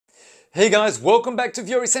Hey guys, welcome back to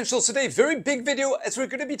VR Essentials. Today, very big video as we're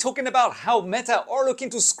going to be talking about how Meta are looking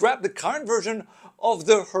to scrap the current version of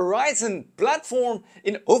the Horizon platform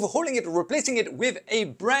in overhauling it, replacing it with a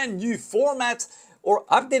brand new format or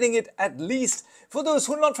updating it at least. For those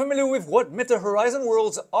who are not familiar with what Meta Horizon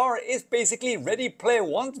Worlds are, it's basically Ready Player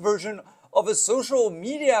One's version of a social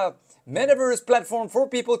media metaverse platform for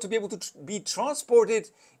people to be able to be transported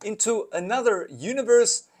into another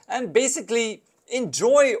universe and basically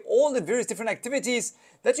enjoy all the various different activities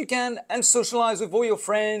that you can and socialize with all your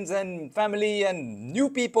friends and family and new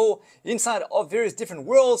people inside of various different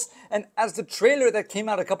worlds. And as the trailer that came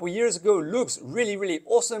out a couple years ago looks really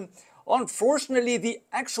awesome, unfortunately the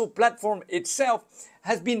actual platform itself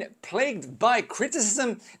has been plagued by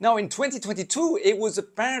criticism. Now in 2022, it was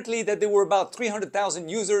apparently that there were about 300,000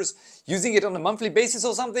 users using it on a monthly basis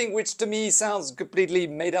or something, which to me sounds completely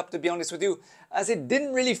made up, to be honest with you, as it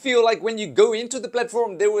didn't really feel like when you go into the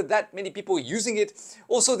platform, there were that many people using it.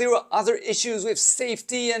 Also, there were other issues with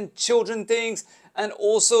safety and children things, and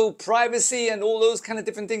also privacy and all those kind of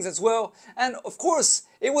different things as well. And of course,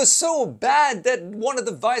 it was so bad that one of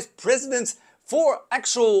the vice presidents for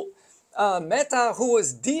actual Meta, who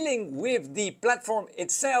was dealing with the platform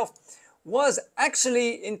itself, was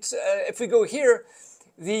actually, if we go here,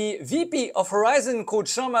 the VP of Horizon called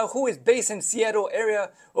Sharma, who is based in Seattle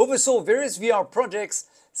area, oversaw various VR projects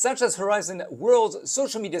such as Horizon Worlds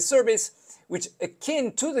social media service, which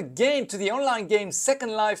akin to the game, to the online game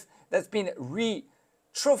Second Life, that's been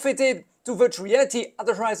retrofitted to virtual reality.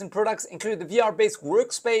 Other Horizon products include the VR-based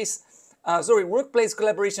workplace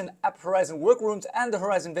collaboration app Horizon Workrooms and the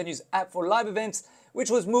Horizon Venues app for live events,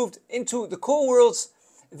 which was moved into the core worlds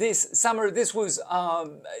this summer. This was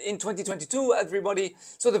in 2022, everybody.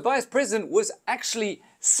 So the vice president was actually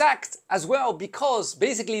sacked as well because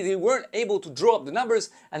basically they weren't able to draw up the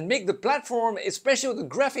numbers and make the platform, especially the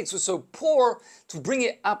graphics were so poor, to bring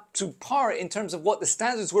it up to par in terms of what the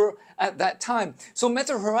standards were at that time. So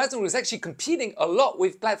Meta Horizon was actually competing a lot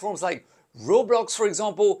with platforms like Roblox, for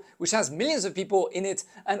example, which has millions of people in it,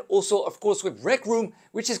 and also, of course, with Rec Room,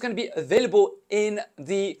 which is going to be available in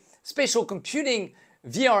the spatial computing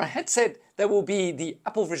VR headset that will be the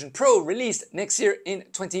Apple Vision Pro, released next year in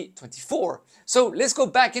 2024. So let's go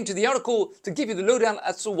back into the article to give you the lowdown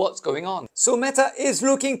as to what's going on. So Meta is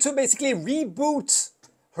looking to basically reboot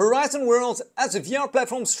Horizon Worlds as the VR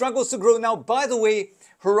platform struggles to grow. Now, by the way,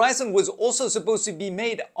 Horizon was also supposed to be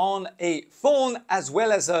made on a phone as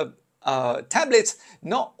well as a tablets,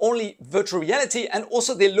 not only virtual reality, and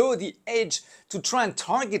also they lower the age to try and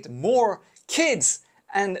target more kids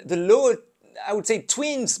and the lower, I would say,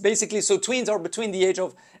 tweens basically. So tweens are between the age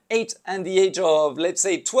of 8 and the age of, let's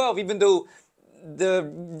say, 12, even though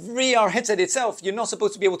the VR headset itself, you're not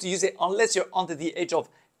supposed to be able to use it unless you're under the age of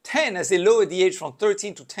 10, as they lowered the age from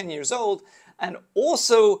 13 to 10 years old. And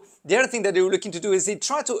also, the other thing that they were looking to do is they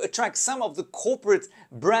try to attract some of the corporate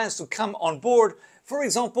brands to come on board. For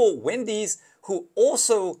example, Wendy's, who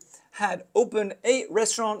also had opened a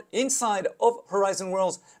restaurant inside of Horizon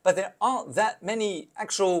Worlds, but there aren't that many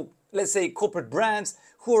actual, let's say, corporate brands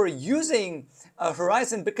who are using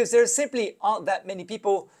Horizon because there simply aren't that many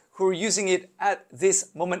people who are using it at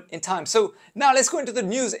this moment in time. So now let's go into the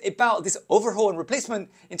news about this overhaul and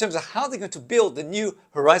replacement in terms of how they're going to build the new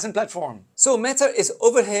Horizon platform. So Meta is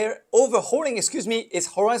overhauling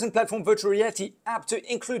its Horizon platform virtual reality app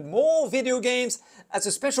to include more video games as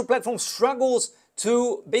the special platform struggles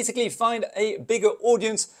to basically find a bigger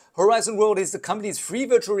audience. Horizon World is the company's free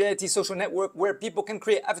virtual reality social network where people can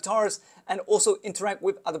create avatars and also interact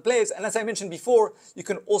with other players. And as I mentioned before, you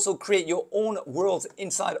can also create your own worlds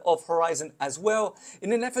inside of Horizon as well.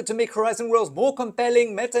 In an effort to make Horizon Worlds more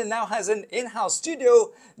compelling, Meta now has an in-house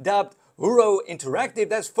studio dubbed Ouro Interactive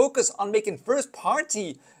that's focused on making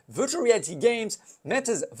first-party virtual reality games.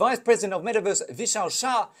 Meta's Vice President of Metaverse, Vishal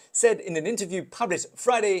Shah, said in an interview published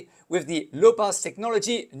Friday with the Lopas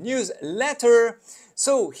Technology newsletter.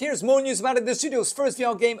 So here's more news about it. The studio's first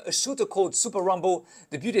VR game, a shooter called Super Rumble,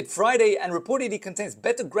 debuted Friday and reportedly contains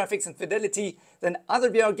better graphics and fidelity than other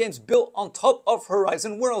VR games built on top of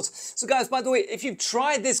Horizon Worlds. So guys, by the way, if you've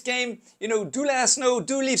tried this game, do let us know.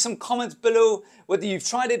 Do leave some comments below whether you've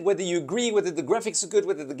tried it, whether you agree, whether the graphics are good,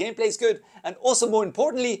 whether the gameplay is good, and also more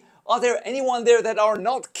importantly, are there anyone there that are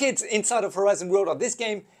not kids inside of Horizon World or this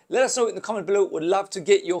game? Let us know in the comment below. Would love to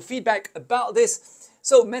get your feedback about this.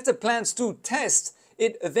 So Meta plans to test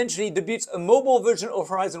it eventually debuts a mobile version of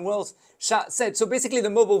Horizon Worlds, Shah said. So basically the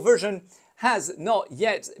mobile version has not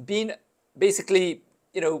yet been basically,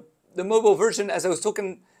 the mobile version, as I was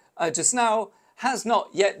talking just now, has not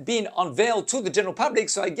yet been unveiled to the general public.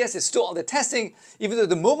 So I guess it's still under testing, even though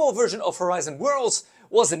the mobile version of Horizon Worlds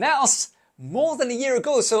was announced more than a year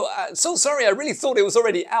ago. So, so sorry, I really thought it was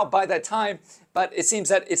already out by that time, but it seems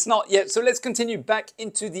that it's not yet. So let's continue back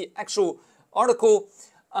into the actual article.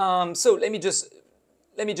 So let me just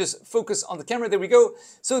focus on the camera. There we go.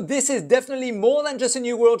 So this is definitely more than just a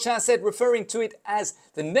new world, Chaz said, referring to it as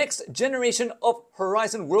the next generation of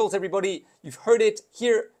Horizon Worlds. Everybody, you've heard it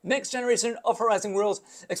here. Next generation of Horizon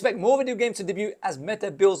Worlds. Expect more video games to debut as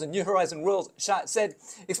Meta builds a new Horizon Worlds, Chaz said.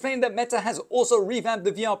 Explained that Meta has also revamped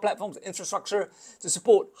the VR platform's infrastructure to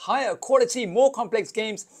support higher quality, more complex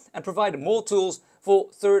games and provide more tools for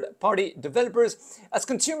third-party developers. As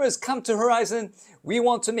consumers come to Horizon, we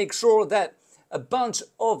want to make sure that a bunch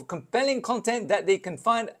of compelling content that they can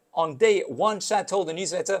find on day one, Chad told the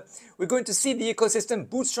newsletter. We're going to see the ecosystem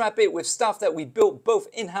bootstrap it with stuff that we built both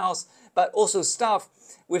in-house, but also stuff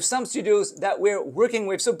with some studios that we're working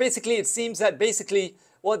with. So basically, it seems that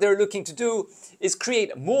what they're looking to do is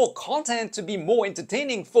create more content to be more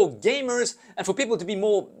entertaining for gamers and for people to be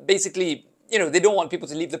more basically, they don't want people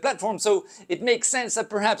to leave the platform. So it makes sense that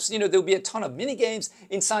perhaps, there'll be a ton of mini games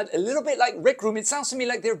inside, a little bit like Rec Room. It sounds to me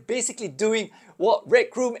like they're basically doing what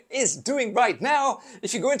Rec Room is doing right now.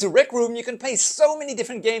 If you go into Rec Room, you can play so many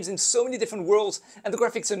different games in so many different worlds, and the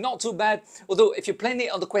graphics are not too bad. Although if you're playing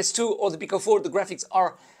it on the Quest 2 or the Pico 4, the graphics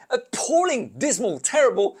are appalling, dismal,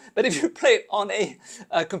 terrible. But if you play it on a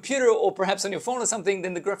computer or perhaps on your phone or something,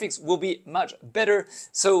 then the graphics will be much better.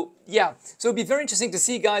 So yeah, so it'll be very interesting to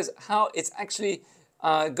see, guys, how it's actually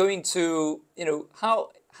going to, how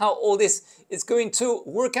all this is going to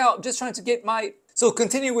work out. Just trying to get my... So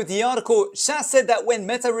continue with the article. Shah said that when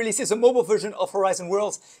Meta releases a mobile version of Horizon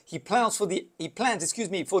Worlds, he plans for the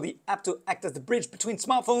app to act as the bridge between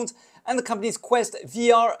smartphones and the company's Quest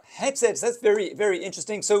VR headsets. That's very, very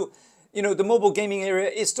interesting. So, the mobile gaming area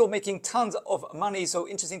is still making tons of money. So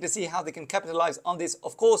interesting to see how they can capitalize on this.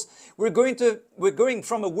 Of course, we're going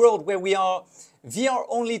from a world where we are VR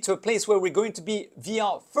only to a place where we're going to be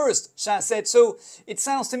VR first, Shah said. So it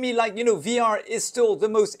sounds to me like, VR is still the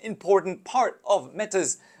most important part of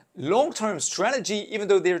Meta's long-term strategy, even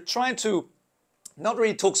though they're trying to not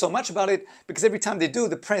really talk so much about it, because every time they do,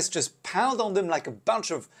 the press just pound on them like a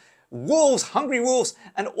bunch of wolves, hungry wolves,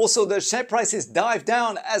 and also the share prices dive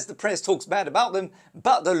down as the press talks bad about them.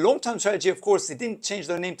 But the long-term strategy, of course, they didn't change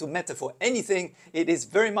their name to Meta for anything. It is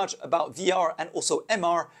very much about VR and also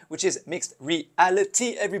MR, which is mixed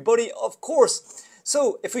reality, everybody, of course.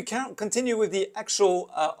 So if we can continue with the actual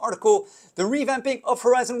article, the revamping of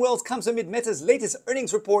Horizon Worlds comes amid Meta's latest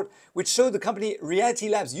earnings report, which showed the company Reality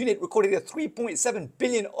Labs unit recorded a 3.7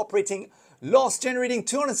 billion operating loss, generating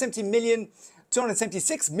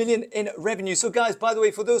 276 million in revenue. So guys, by the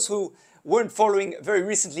way, for those who weren't following very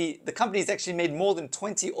recently, the company's actually made more than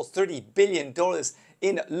 20 or 30 billion dollars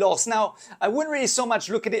in loss. Now, I wouldn't really so much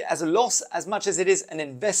look at it as a loss as much as it is an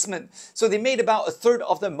investment. So they made about a third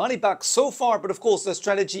of their money back so far, but of course the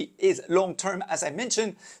strategy is long-term, as I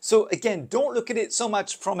mentioned. So again, don't look at it so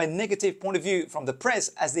much from a negative point of view from the press,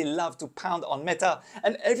 as they love to pound on Meta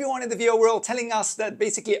and everyone in the VR world telling us that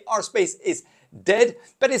basically our space is dead,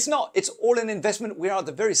 but it's not. It's all an investment. We are at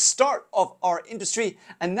the very start of our industry,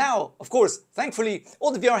 and now, of course, thankfully,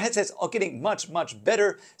 all the VR headsets are getting much, much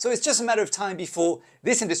better. So it's just a matter of time before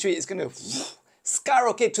this industry is going to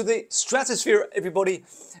skyrocket to the stratosphere, everybody.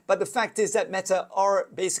 But the fact is that Meta are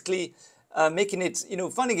basically making it,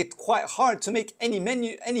 finding it quite hard to make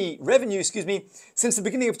any revenue, Since the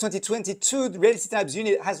beginning of 2022, the Reality Labs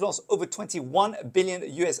unit has lost over 21 billion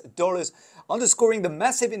US dollars, underscoring the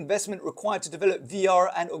massive investment required to develop VR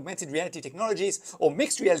and augmented reality technologies, or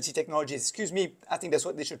mixed reality technologies, I think that's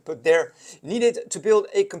what they should put there, needed to build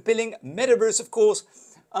a compelling metaverse, of course.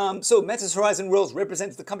 So Meta's Horizon Worlds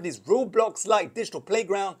represents the company's Roblox-like digital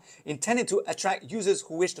playground intended to attract users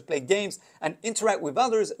who wish to play games and interact with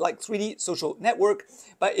others like 3D social network,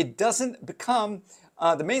 but it doesn't become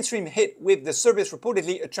the mainstream hit, with the service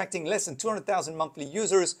reportedly attracting less than 200,000 monthly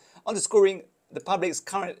users, underscoring the public's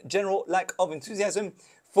current general lack of enthusiasm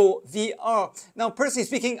for VR. Now, personally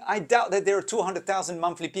speaking, I doubt that there are 200,000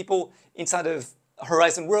 monthly people inside of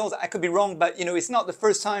Horizon Worlds. I could be wrong, but it's not the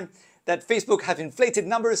first time that Facebook have inflated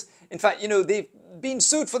numbers. In fact, they've been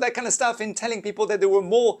sued for that kind of stuff in telling people that there were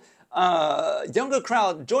more younger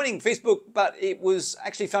crowd joining Facebook, but it was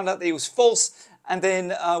actually found out that it was false. And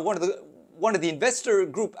then one of the investor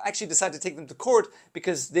group actually decided to take them to court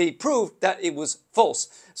because they proved that it was false.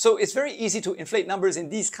 So it's very easy to inflate numbers in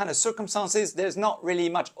these kind of circumstances. There's not really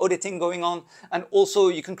much auditing going on. And also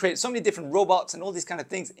you can create so many different robots and all these kind of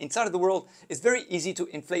things inside of the world. It's very easy to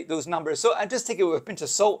inflate those numbers. So I just take it with a pinch of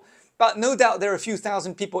salt. But no doubt there are a few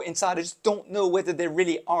thousand people inside. I just don't know whether there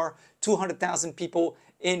really are 200,000 people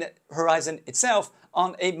in Horizon itself.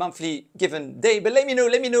 on a monthly given day. But let me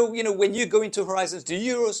know, when you go into Horizons, do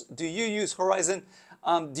you use Horizon?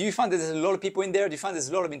 Do you find that there's a lot of people in there? Do you find there's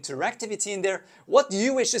a lot of interactivity in there? What do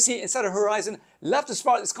you wish to see inside of Horizon? Love to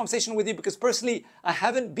start this conversation with you because personally, I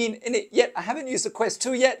haven't been in it yet. I haven't used the Quest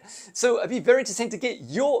 2 yet. So it'd be very interesting to get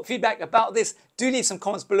your feedback about this. Do leave some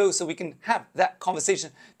comments below so we can have that conversation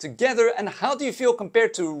together. And how do you feel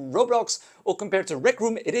compared to Roblox or compared to Rec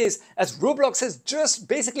Room? It is, as Roblox has just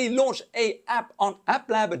basically launched a app on App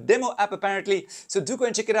Lab, a demo app apparently. So do go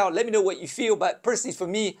and check it out. Let me know what you feel. But personally for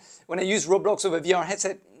me, when I use Roblox with a VR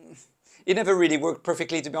headset, it never really worked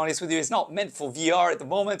perfectly, to be honest with you. It's not meant for VR at the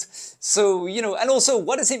moment. So, and also,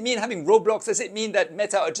 what does it mean having Roblox? Does it mean that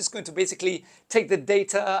Meta are just going to basically take the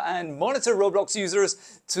data and monitor Roblox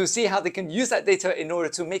users to see how they can use that data in order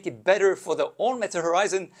to make it better for the on Meta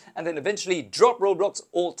Horizon and then eventually drop Roblox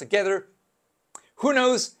altogether? Who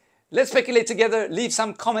knows? Let's speculate together. Leave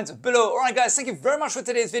some comments below. All right, guys, thank you very much for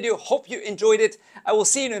today's video. Hope you enjoyed it. I will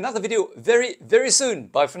see you in another video very, very soon.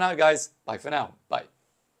 Bye for now, guys. Bye for now. Bye.